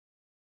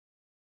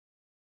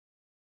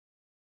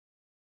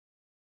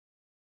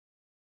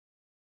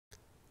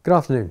Good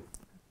afternoon.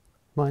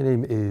 My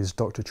name is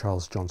Dr.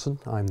 Charles Johnson.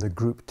 I'm the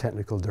Group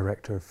Technical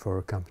Director for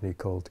a company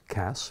called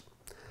CAS.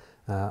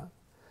 Now,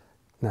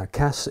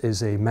 CAS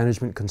is a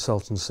management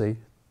consultancy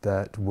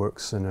that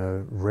works in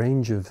a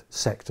range of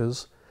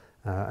sectors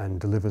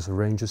and delivers a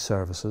range of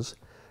services.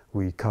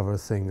 We cover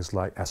things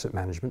like asset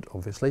management,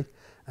 obviously,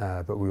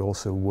 but we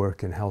also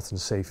work in health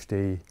and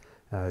safety,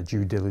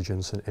 due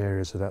diligence and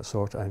areas of that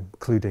sort,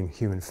 including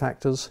human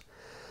factors.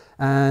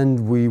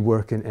 And we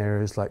work in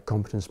areas like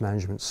competence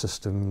management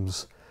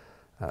systems,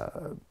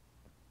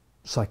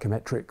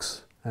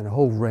 psychometrics, and a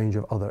whole range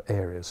of other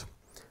areas.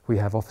 We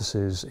have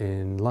offices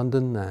in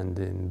London and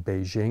in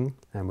Beijing,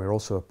 and we're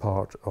also a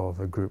part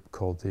of a group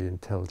called the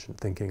Intelligent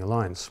Thinking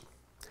Alliance.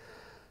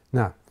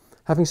 Now,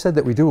 having said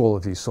that we do all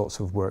of these sorts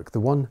of work,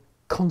 the one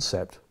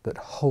concept that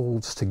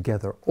holds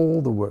together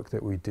all the work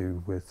that we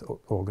do with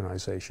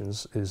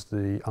organizations is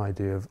the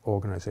idea of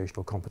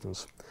organizational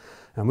competence.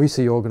 And we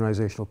see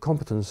organizational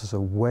competence as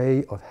a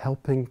way of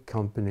helping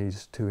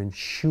companies to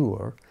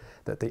ensure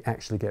that they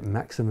actually get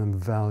maximum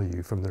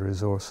value from the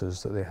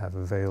resources that they have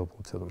available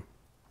to them.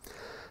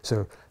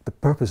 So the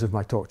purpose of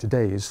my talk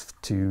today is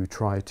to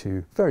try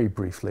to very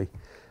briefly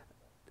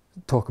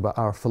talk about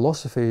our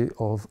philosophy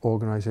of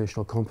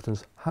organizational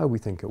competence, how we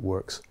think it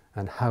works,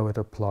 and how it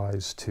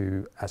applies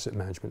to asset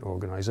management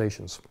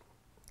organizations.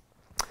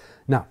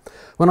 Now,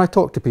 when I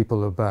talk to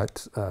people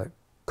about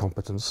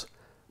competence,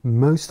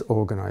 most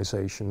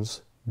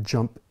organizations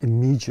jump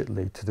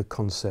immediately to the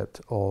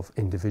concept of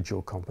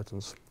individual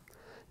competence.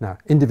 Now,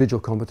 individual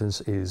competence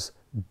is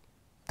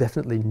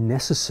definitely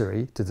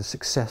necessary to the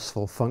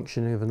successful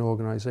functioning of an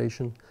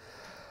organization,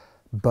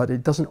 but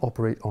it doesn't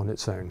operate on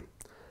its own.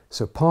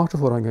 So part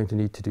of what I'm going to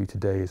need to do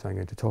today is I'm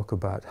going to talk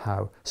about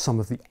how some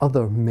of the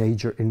other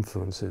major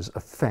influences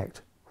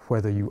affect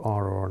whether you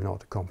are or are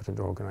not a competent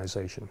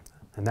organization.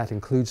 And that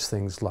includes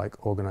things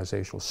like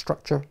organizational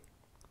structure,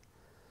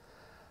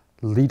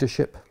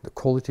 leadership, the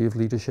quality of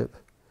leadership,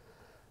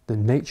 the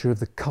nature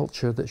of the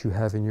culture that you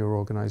have in your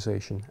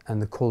organization,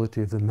 and the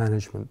quality of the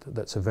management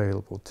that's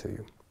available to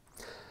you.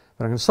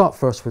 But I'm going to start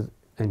first with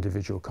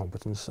individual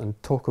competence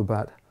and talk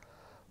about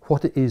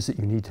what it is that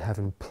you need to have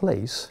in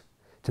place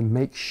to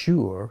make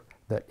sure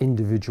that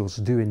individuals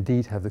do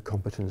indeed have the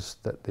competence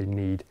that they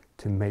need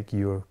to make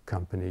your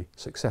company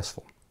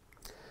successful.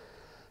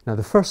 Now,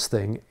 the first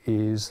thing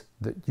is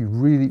that you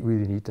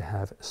really need to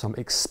have some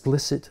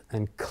explicit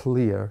and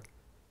clear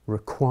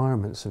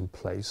requirements in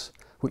place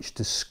which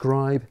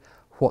describe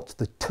what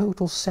the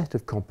total set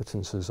of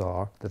competences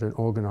are that an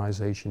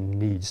organization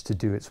needs to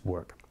do its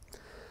work.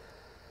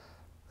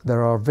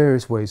 There are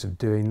various ways of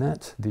doing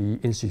that. The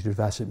Institute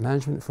of Asset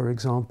Management, for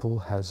example,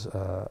 has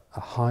a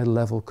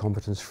high-level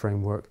competence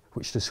framework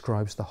which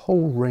describes the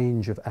whole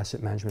range of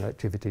asset management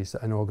activities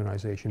that an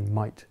organization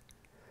might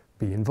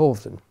be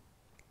involved in.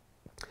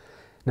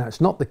 Now,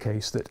 it's not the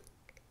case that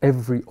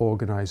every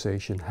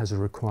organization has a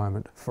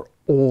requirement for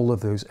all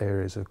of those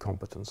areas of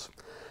competence.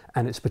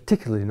 And it's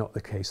particularly not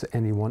the case that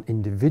any one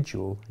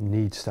individual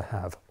needs to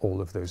have all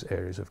of those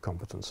areas of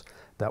competence.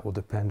 That will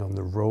depend on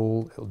the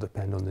role, it will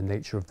depend on the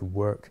nature of the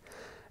work.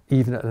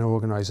 Even at an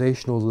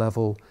organizational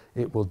level,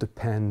 it will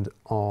depend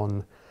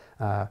on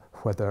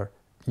whether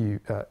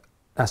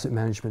asset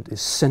management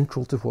is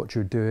central to what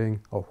you're doing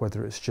or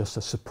whether it's just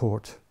a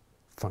support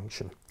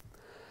function.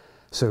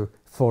 So,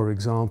 for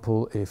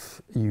example,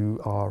 if you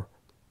are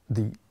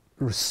the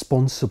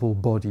responsible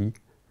body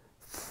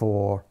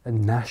for a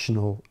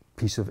national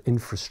piece of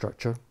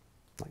infrastructure,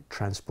 like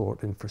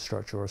transport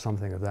infrastructure or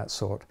something of that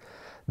sort,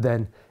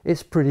 then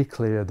it's pretty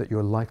clear that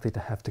you're likely to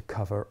have to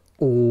cover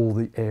all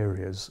the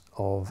areas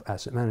of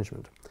asset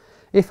management.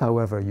 If,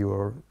 however,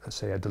 you're,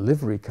 say, a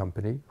delivery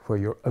company where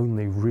your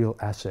only real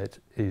asset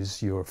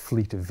is your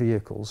fleet of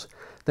vehicles,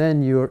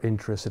 then your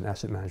interest in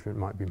asset management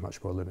might be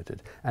much more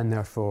limited, and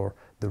therefore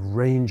the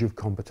range of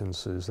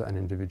competences that an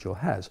individual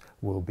has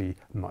will be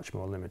much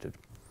more limited.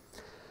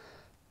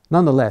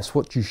 Nonetheless,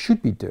 what you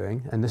should be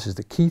doing, and this is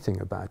the key thing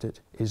about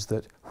it, is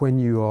that when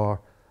you are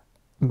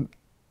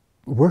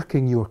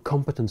working your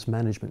competence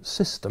management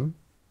system,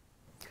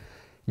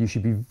 you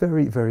should be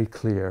very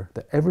clear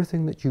that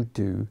everything that you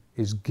do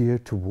is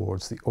geared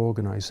towards the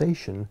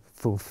organization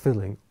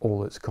fulfilling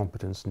all its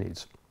competence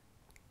needs.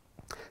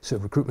 So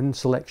recruitment and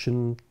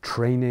selection,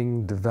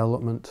 training,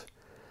 development,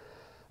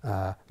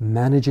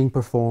 managing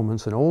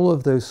performance, and all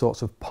of those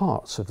sorts of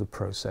parts of the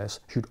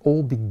process should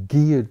all be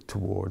geared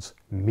towards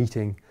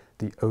meeting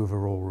the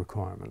overall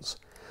requirements.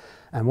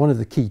 And one of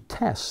the key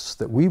tests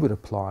that we would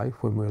apply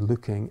when we're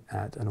looking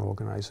at an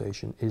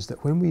organization is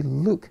that when we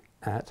look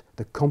at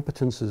the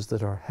competences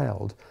that are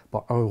held by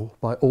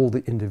all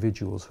the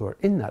individuals who are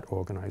in that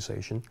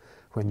organization,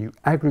 when you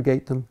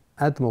aggregate them,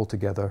 add them all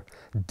together,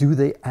 do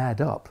they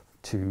add up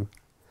to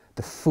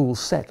the full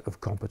set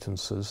of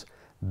competences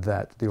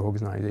that the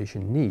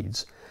organization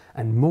needs?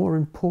 And more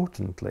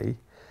importantly,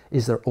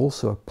 is there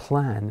also a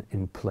plan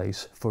in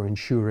place for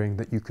ensuring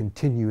that you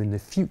continue in the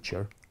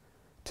future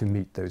to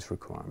meet those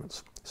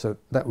requirements? So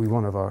that will be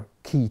one of our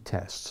key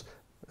tests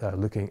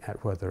looking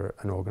at whether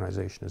an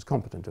organization is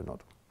competent or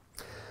not.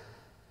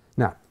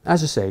 Now,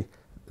 as I say,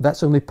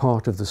 that's only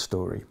part of the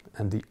story,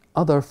 and the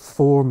other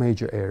 4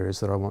 major areas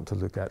that I want to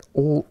look at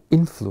all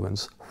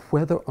influence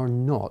whether or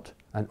not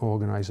an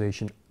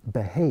organization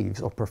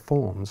behaves or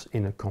performs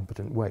in a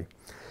competent way.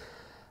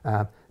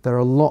 There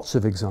are lots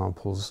of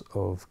examples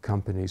of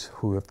companies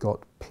who have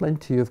got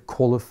plenty of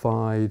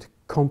qualified,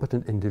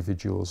 competent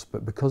individuals,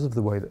 but because of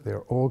the way that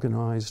they're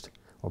organized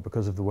or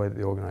because of the way that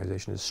the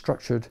organization is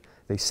structured,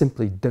 they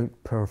simply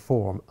don't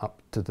perform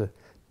up to the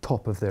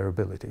top of their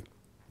ability.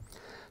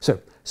 So,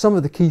 some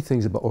of the key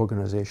things about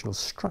organizational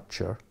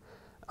structure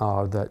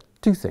are that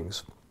 2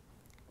 things.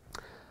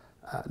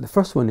 The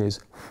first one is,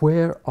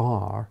 where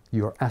are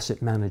your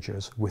asset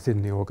managers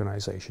within the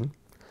organization?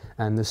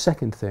 And the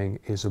second thing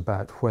is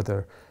about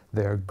whether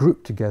they're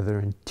grouped together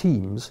in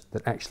teams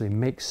that actually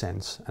make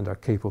sense and are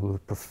capable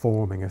of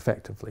performing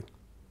effectively.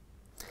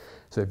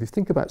 So if you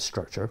think about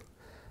structure,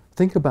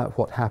 think about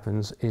what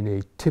happens in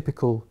a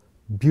typical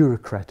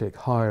bureaucratic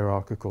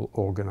hierarchical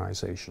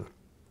organization.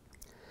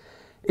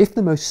 If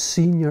the most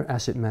senior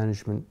asset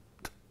management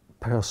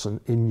person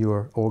in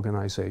your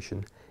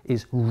organization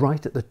is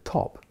right at the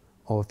top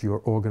of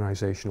your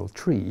organizational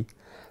tree,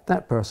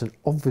 that person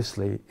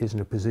obviously is in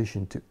a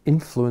position to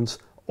influence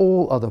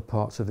all other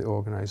parts of the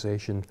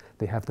organization.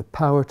 They have the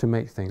power to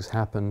make things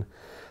happen.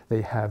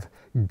 They have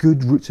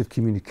good routes of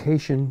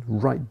communication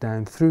right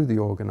down through the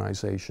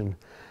organization,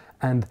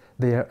 and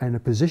they are in a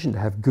position to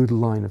have good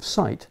line of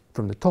sight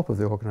from the top of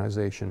the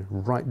organization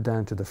right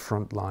down to the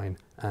front line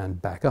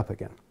and back up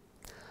again.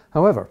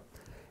 However,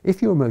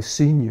 if your most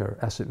senior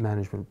asset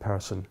management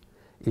person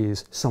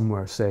is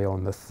somewhere, say,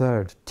 on the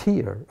 3rd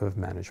tier of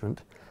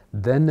management,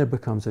 then there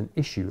becomes an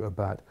issue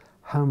about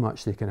how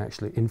much they can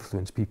actually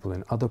influence people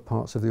in other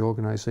parts of the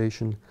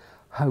organization.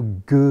 How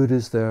good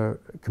is their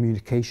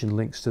communication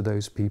links to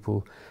those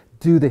people?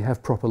 Do they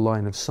have proper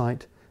line of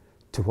sight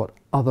to what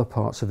other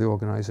parts of the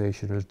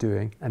organization are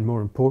doing? And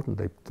more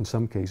importantly, in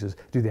some cases,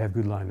 do they have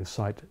good line of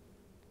sight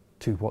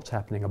to what's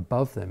happening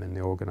above them in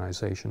the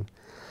organization?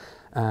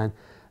 And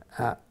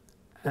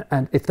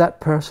if that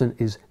person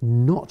is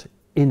not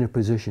in a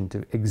position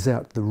to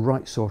exert the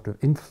right sort of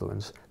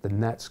influence, then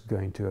that's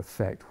going to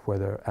affect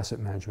whether asset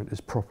management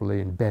is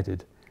properly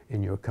embedded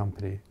in your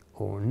company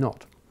or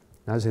not.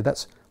 Now, as I say,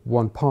 that's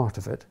one part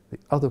of it. The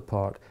other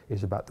part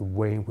is about the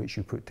way in which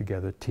you put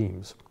together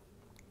teams.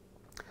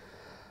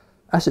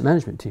 Asset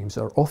management teams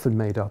are often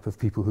made up of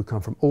people who come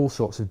from all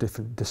sorts of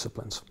different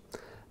disciplines.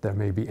 There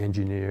may be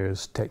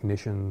engineers,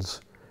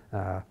 technicians,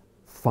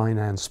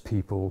 finance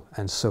people,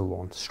 and so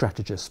on.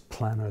 Strategists,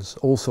 planners,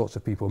 all sorts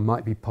of people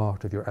might be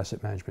part of your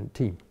asset management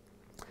team.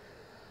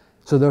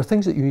 So there are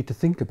things that you need to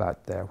think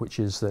about there, which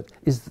is that,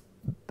 is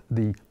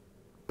the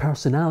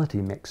personality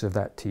mix of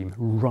that team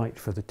right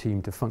for the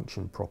team to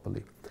function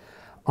properly?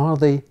 Are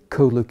they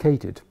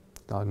co-located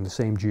in the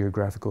same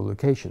geographical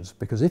locations?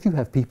 Because if you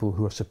have people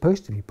who are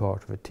supposed to be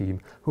part of a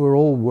team who are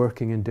all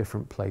working in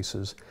different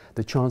places,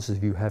 the chances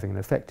of you having an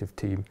effective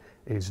team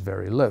is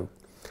very low.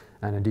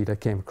 And indeed, I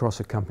came across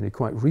a company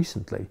quite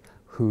recently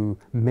who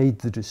made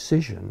the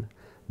decision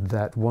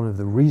that one of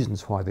the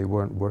reasons why they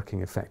weren't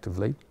working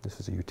effectively, this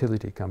was a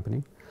utility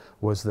company,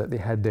 was that they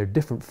had their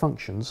different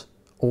functions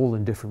all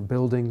in different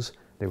buildings.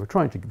 They were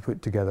trying to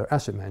put together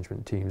asset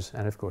management teams,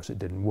 and of course it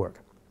didn't work.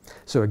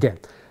 So again,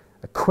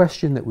 a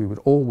question that we would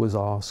always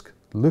ask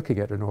looking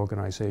at an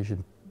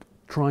organization,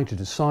 trying to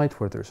decide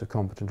whether it's a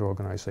competent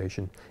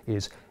organization,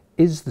 is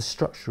the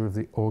structure of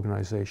the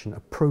organization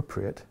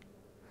appropriate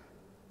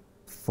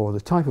for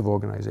the type of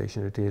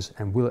organization it is,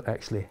 and will it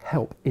actually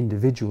help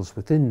individuals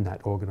within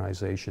that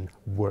organization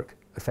work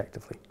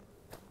effectively?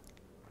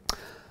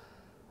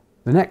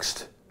 The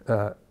next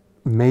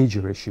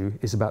major issue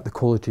is about the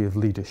quality of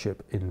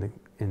leadership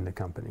in the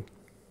company.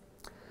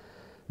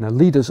 Now,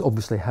 leaders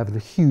obviously have a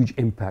huge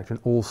impact on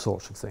all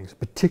sorts of things,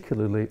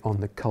 particularly on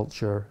the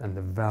culture and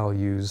the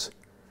values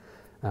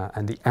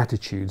and the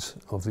attitudes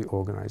of the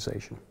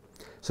organization.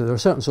 So there are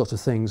certain sorts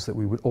of things that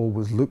we would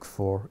always look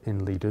for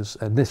in leaders,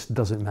 and this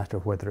doesn't matter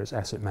whether it's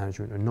asset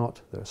management or not.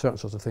 There are certain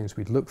sorts of things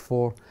we'd look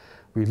for.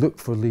 We look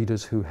for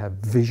leaders who have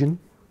vision,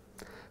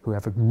 who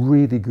have a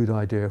really good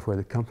idea of where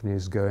the company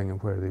is going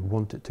and where they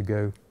want it to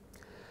go.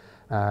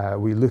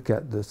 We look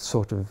at the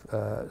sort of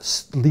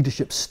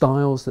leadership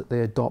styles that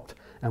they adopt,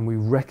 and we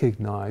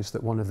recognize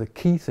that one of the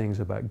key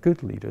things about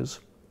good leaders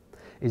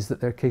is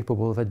that they're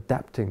capable of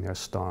adapting their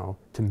style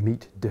to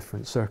meet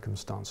different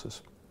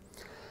circumstances.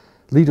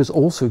 Leaders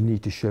also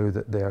need to show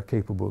that they are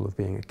capable of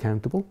being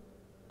accountable.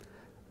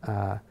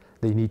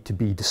 They need to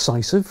be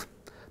decisive,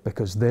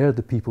 because they're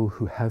the people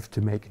who have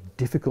to make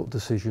difficult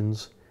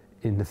decisions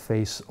in the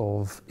face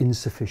of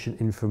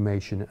insufficient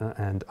information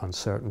and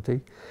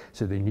uncertainty.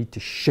 So they need to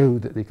show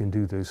that they can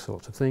do those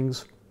sorts of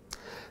things.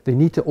 They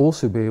need to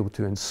also be able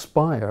to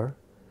inspire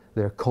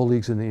their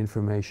colleagues in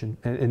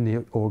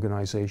the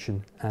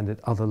organization and at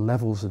other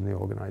levels in the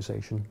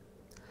organization.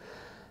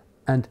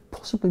 And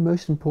possibly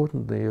most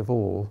importantly of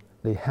all,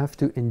 they have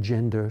to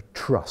engender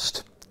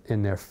trust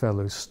in their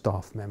fellow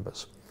staff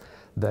members.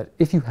 that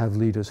if you have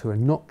leaders who are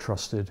not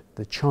trusted,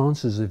 the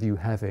chances of you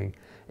having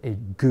a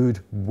good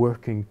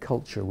working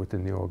culture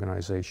within the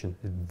organization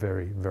is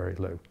very, very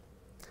low.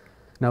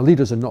 Now,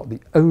 leaders are not the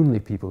only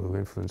people who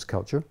influence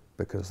culture,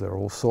 because there are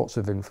all sorts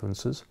of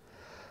influences.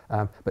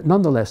 But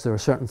nonetheless, there are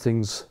certain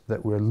things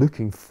that we're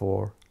looking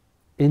for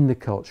in the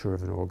culture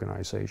of an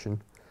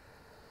organization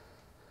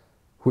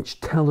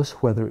which tell us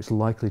whether it's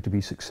likely to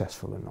be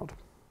successful or not.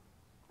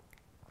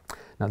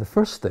 Now, the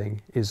first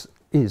thing is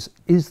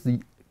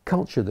the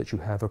culture that you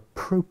have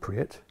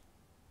appropriate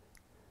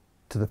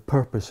to the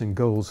purpose and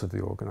goals of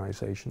the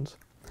organizations?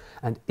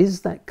 And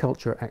is that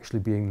culture actually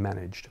being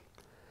managed?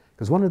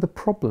 Because one of the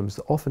problems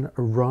that often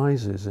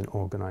arises in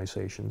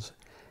organizations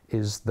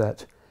is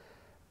that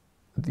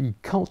the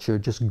culture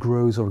just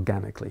grows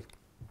organically.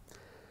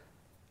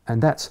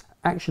 And that's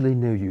actually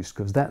no use,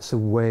 because that's a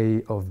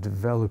way of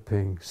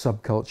developing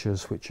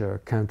subcultures which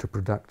are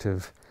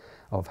counterproductive,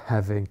 of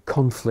having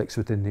conflicts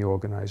within the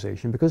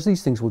organization, because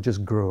these things will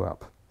just grow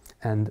up.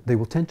 And they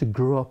will tend to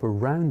grow up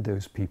around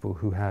those people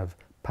who have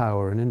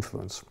power and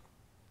influence.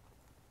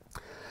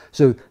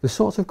 So the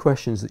sorts of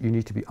questions that you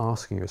need to be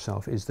asking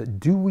yourself is that,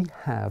 do we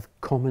have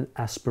common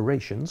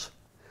aspirations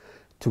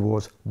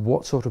towards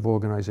what sort of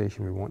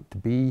organization we want to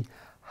be,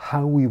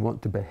 how we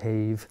want to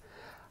behave,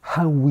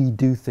 how we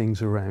do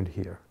things around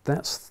here?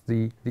 That's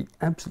the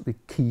absolutely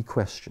key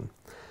question.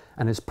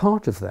 And as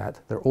part of that,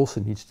 there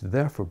also needs to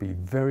therefore be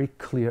very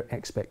clear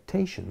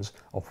expectations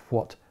of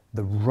what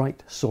the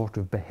right sort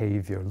of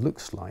behavior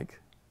looks like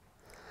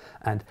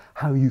and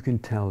how you can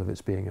tell if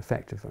it's being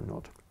effective or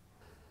not.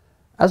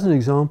 As an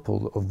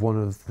example of one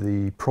of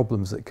the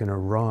problems that can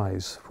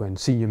arise when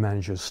senior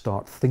managers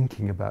start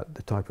thinking about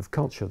the type of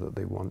culture that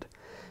they want,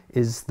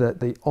 is that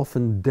they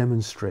often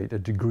demonstrate a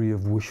degree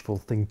of wishful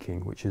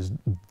thinking, which is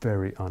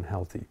very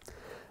unhealthy.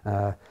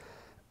 A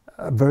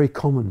very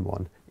common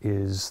one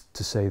is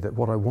to say that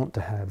what I want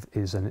to have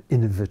is an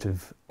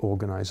innovative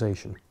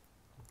organization.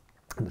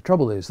 And the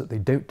trouble is that they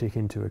don't take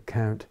into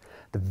account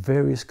the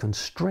various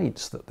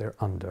constraints that they're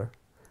under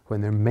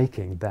when they're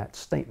making that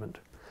statement.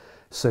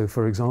 So,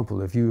 for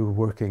example, if you were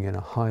working in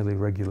a highly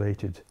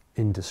regulated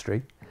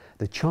industry,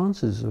 the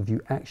chances of you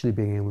actually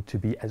being able to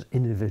be as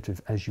innovative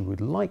as you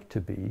would like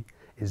to be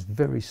is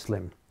very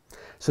slim.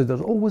 So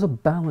there's always a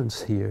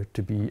balance here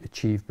to be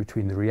achieved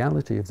between the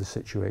reality of the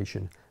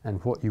situation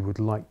and what you would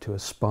like to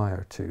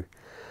aspire to.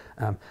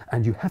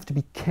 And you have to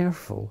be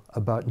careful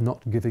about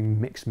not giving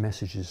mixed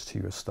messages to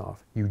your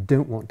staff. You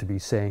don't want to be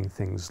saying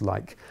things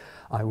like,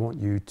 I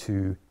want you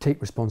to take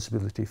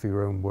responsibility for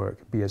your own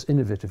work, be as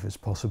innovative as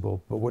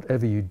possible, but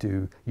whatever you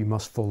do, you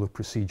must follow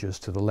procedures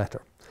to the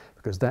letter,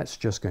 because that's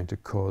just going to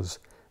cause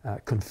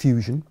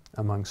confusion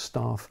among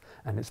staff,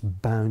 and it's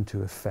bound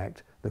to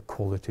affect the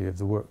quality of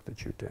the work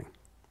that you're doing.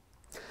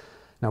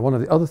 Now, one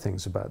of the other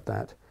things about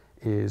that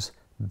is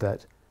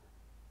that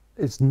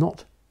it's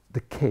not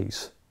the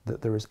case that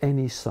there is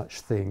any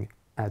such thing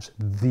as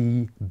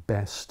the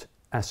best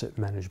asset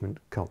management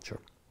culture.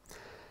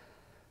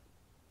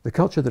 The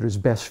culture that is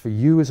best for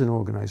you as an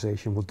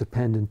organization will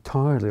depend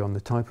entirely on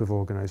the type of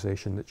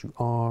organization that you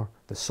are,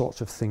 the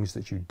sorts of things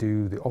that you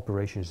do, the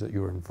operations that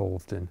you're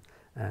involved in,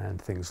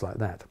 and things like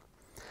that.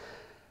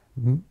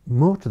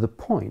 More to the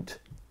point,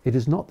 it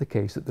is not the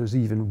case that there's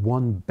even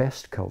one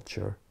best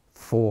culture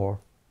for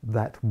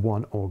that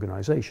one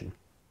organization.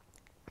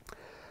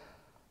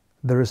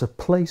 There is a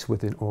place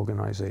within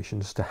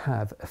organizations to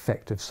have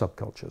effective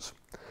subcultures.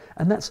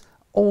 And that's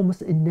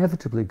almost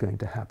inevitably going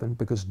to happen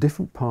because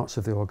different parts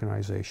of the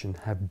organization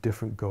have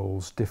different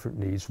goals, different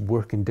needs,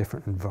 work in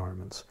different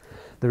environments.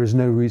 There is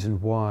no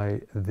reason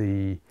why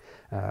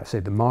say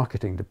the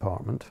marketing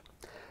department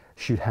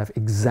should have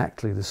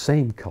exactly the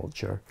same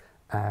culture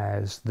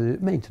as the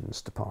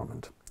maintenance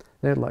department.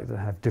 They're likely to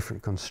have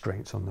different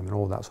constraints on them and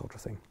all that sort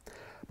of thing.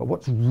 But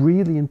what's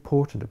really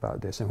important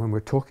about this, and when we're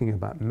talking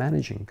about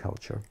managing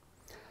culture,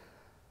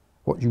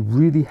 what you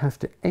really have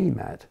to aim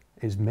at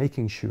is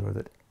making sure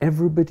that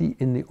everybody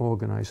in the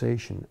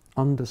organization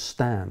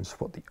understands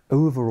what the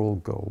overall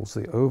goals,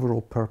 the overall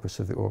purpose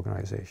of the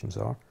organizations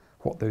are,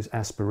 what those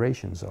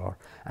aspirations are,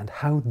 and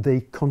how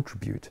they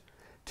contribute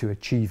to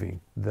achieving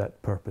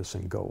that purpose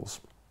and goals.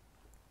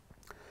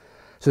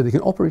 So they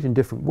can operate in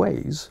different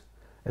ways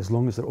as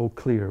long as they're all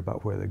clear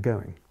about where they're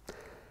going.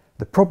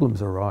 The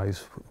problems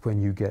arise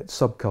when you get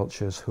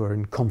subcultures who are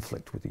in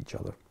conflict with each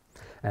other.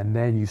 And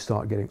then you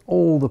start getting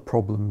all the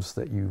problems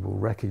that you will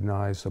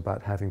recognize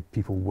about having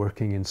people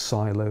working in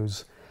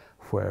silos,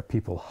 where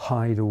people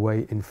hide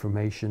away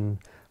information,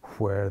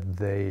 where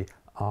they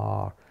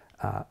are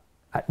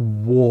at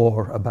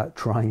war about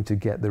trying to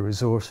get the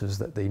resources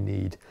that they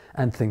need,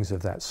 and things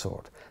of that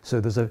sort. So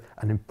there's an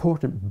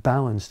important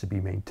balance to be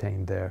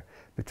maintained there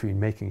between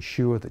making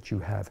sure that you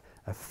have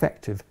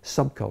effective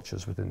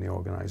subcultures within the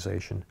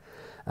organization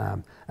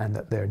and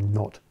that they're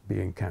not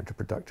being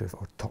counterproductive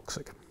or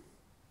toxic.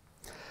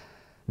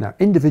 Now,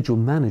 individual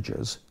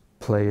managers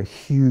play a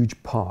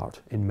huge part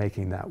in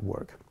making that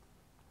work.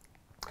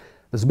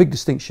 There's a big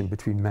distinction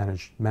between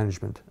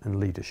management and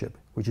leadership,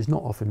 which is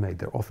not often made.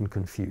 They're often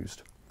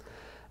confused.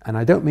 And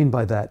I don't mean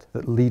by that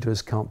that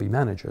leaders can't be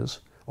managers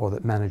or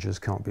that managers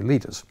can't be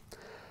leaders.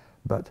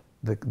 But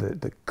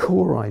the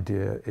core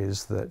idea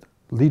is that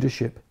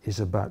leadership is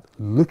about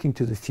looking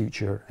to the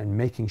future and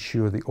making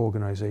sure the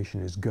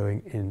organization is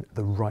going in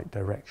the right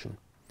direction.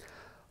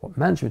 What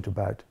management is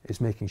about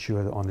is making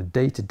sure that on a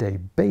day-to-day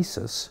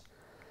basis,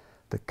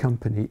 the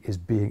company is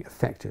being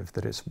effective,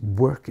 that its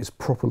work is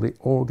properly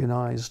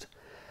organized,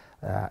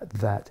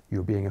 that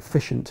you're being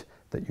efficient,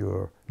 that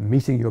you're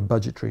meeting your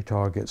budgetary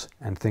targets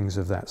and things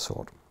of that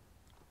sort.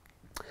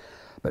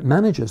 But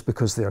managers,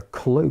 because they're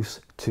close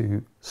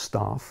to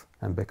staff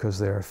and because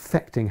they're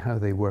affecting how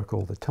they work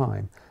all the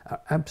time,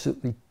 are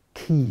absolutely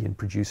key in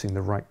producing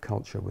the right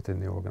culture within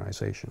the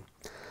organization.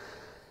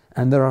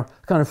 And there are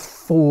kind of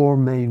four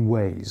main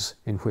ways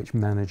in which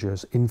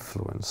managers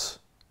influence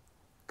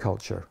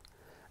culture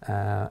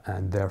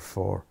and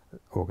therefore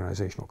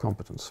organizational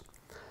competence.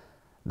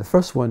 The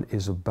first one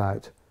is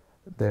about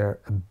their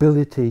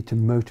ability to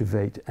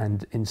motivate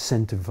and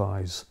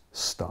incentivize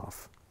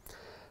staff.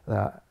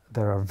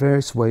 There are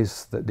various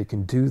ways that they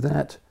can do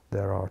that.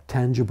 There are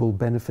tangible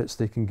benefits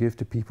they can give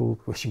to people,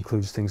 which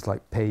includes things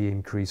like pay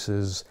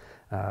increases,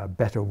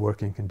 better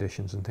working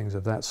conditions and things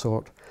of that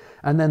sort.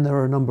 And then there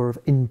are a number of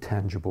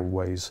intangible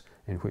ways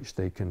in which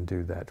they can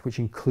do that, which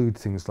include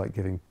things like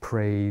giving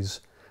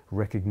praise,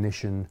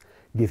 recognition,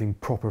 giving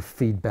proper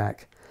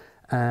feedback,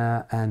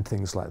 and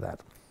things like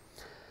that.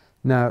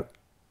 Now,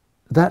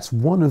 that's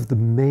one of the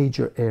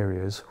major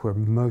areas where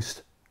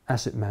most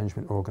asset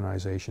management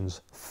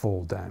organizations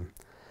fall down.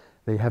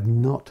 They have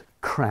not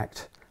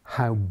cracked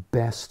how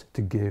best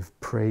to give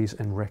praise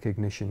and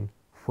recognition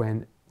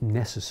when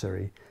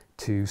necessary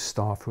to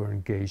staff who are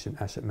engaged in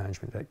asset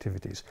management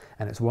activities.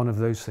 And it's one of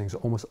those things that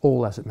almost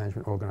all asset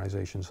management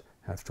organizations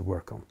have to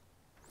work on.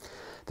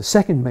 The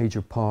second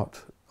major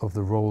part of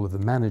the role of the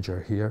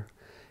manager here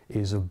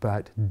is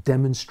about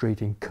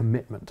demonstrating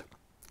commitment.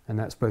 And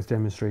that's both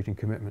demonstrating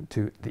commitment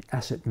to the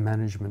asset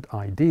management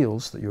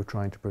ideals that you're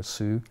trying to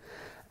pursue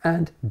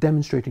and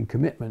demonstrating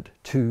commitment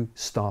to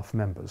staff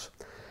members.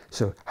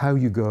 So how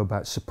you go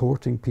about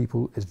supporting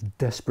people is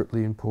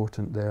desperately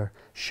important there,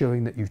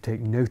 showing that you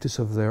take notice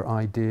of their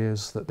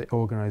ideas, that the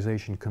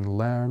organization can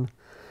learn.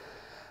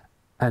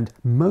 And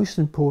most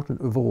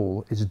important of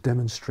all is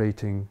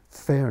demonstrating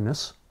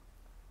fairness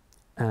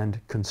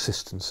and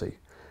consistency.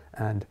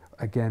 And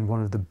again,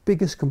 one of the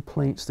biggest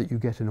complaints that you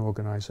get in an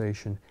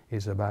organization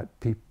is about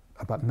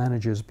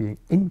managers being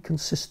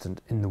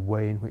inconsistent in the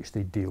way in which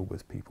they deal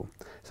with people.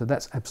 So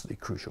that's absolutely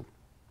crucial.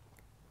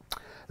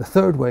 The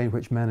third way in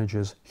which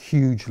managers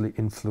hugely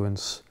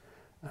influence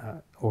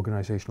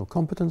organizational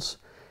competence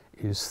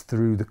is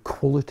through the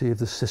quality of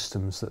the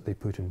systems that they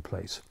put in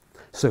place.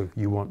 So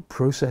you want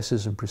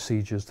processes and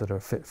procedures that are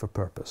fit for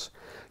purpose.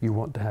 You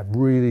want to have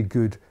really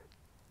good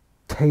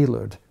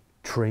tailored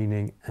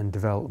training and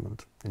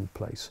development in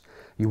place.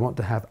 You want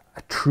to have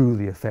a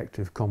truly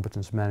effective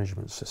competence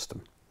management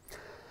system,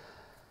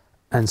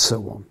 and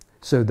so on.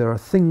 So there are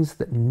things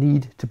that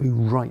need to be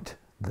right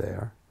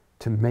there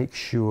to make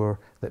sure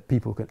that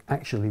people can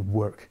actually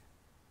work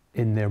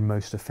in their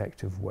most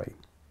effective way.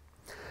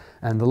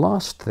 And the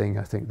last thing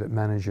I think that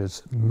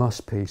managers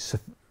must pay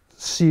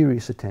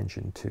serious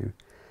attention to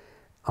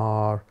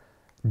are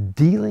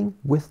dealing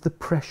with the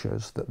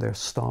pressures that their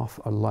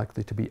staff are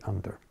likely to be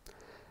under.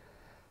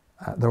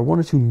 There are one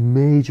or two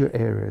major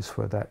areas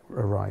where that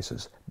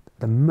arises.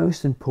 The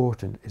most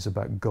important is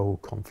about goal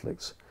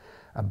conflicts,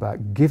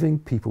 about giving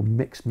people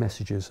mixed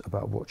messages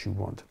about what you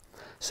want.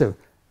 So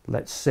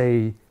let's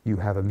say you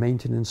have a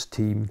maintenance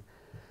team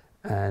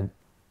and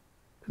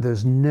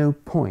there's no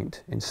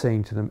point in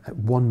saying to them at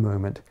one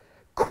moment,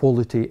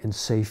 quality and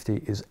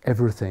safety is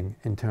everything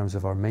in terms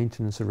of our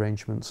maintenance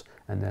arrangements,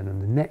 and then in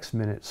the next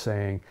minute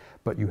saying,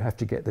 but you have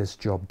to get this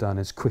job done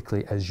as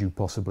quickly as you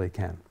possibly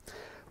can.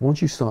 Once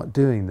you start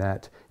doing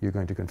that, you're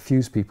going to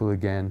confuse people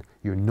again.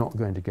 You're not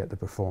going to get the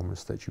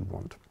performance that you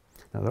want.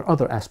 Now, there are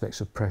other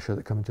aspects of pressure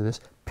that come into this.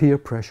 Peer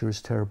pressure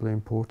is terribly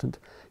important.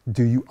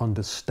 Do you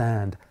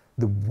understand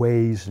the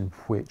ways in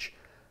which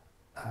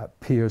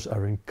peers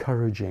are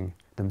encouraging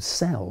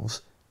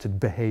themselves to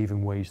behave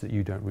in ways that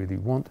you don't really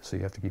want? So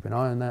you have to keep an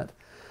eye on that.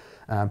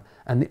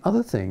 And the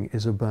other thing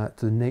is about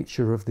the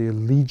nature of the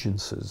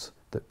allegiances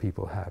that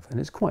people have. And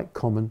it's quite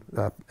common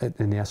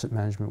in the asset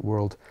management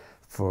world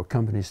for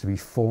companies to be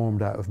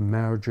formed out of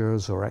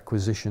mergers or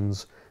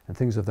acquisitions and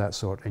things of that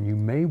sort. And you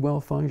may well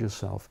find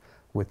yourself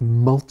with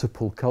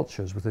multiple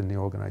cultures within the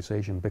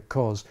organization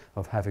because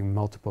of having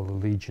multiple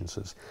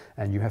allegiances.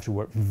 And you have to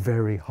work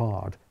very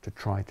hard to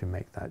try to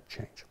make that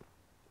change.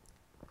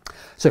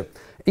 So,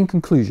 in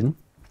conclusion,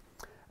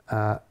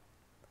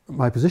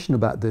 my position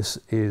about this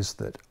is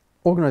that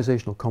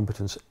organizational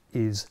competence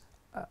is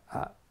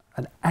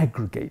an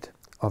aggregate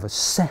of a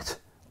set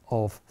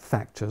of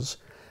factors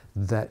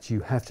that you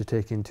have to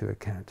take into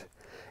account.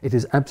 It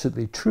is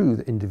absolutely true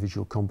that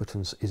individual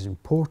competence is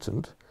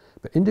important,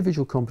 but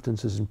individual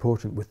competence is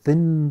important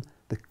within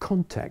the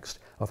context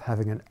of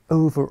having an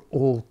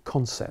overall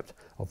concept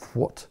of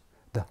what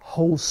the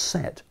whole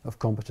set of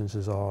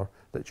competences are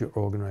that your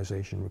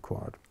organization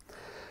required.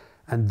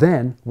 And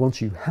then,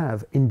 once you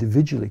have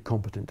individually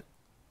competent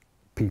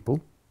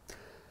people,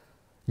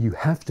 you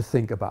have to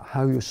think about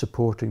how you're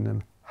supporting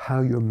them,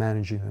 how you're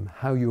managing them,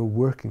 how you're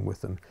working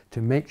with them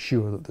to make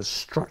sure that the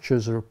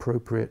structures are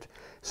appropriate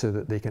so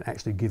that they can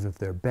actually give of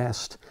their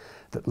best,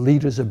 that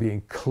leaders are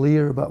being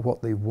clear about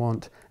what they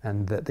want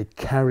and that they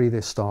carry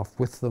their staff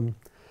with them,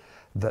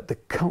 that the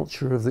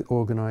culture of the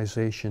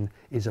organization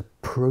is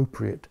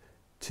appropriate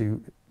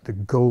to the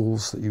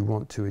goals that you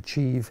want to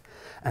achieve,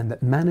 and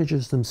that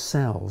managers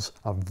themselves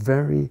are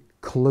very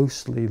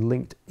closely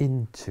linked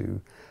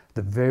into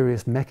the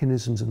various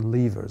mechanisms and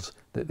levers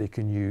that they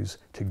can use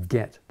to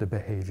get the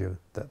behavior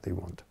that they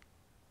want.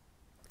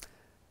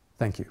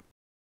 Thank you.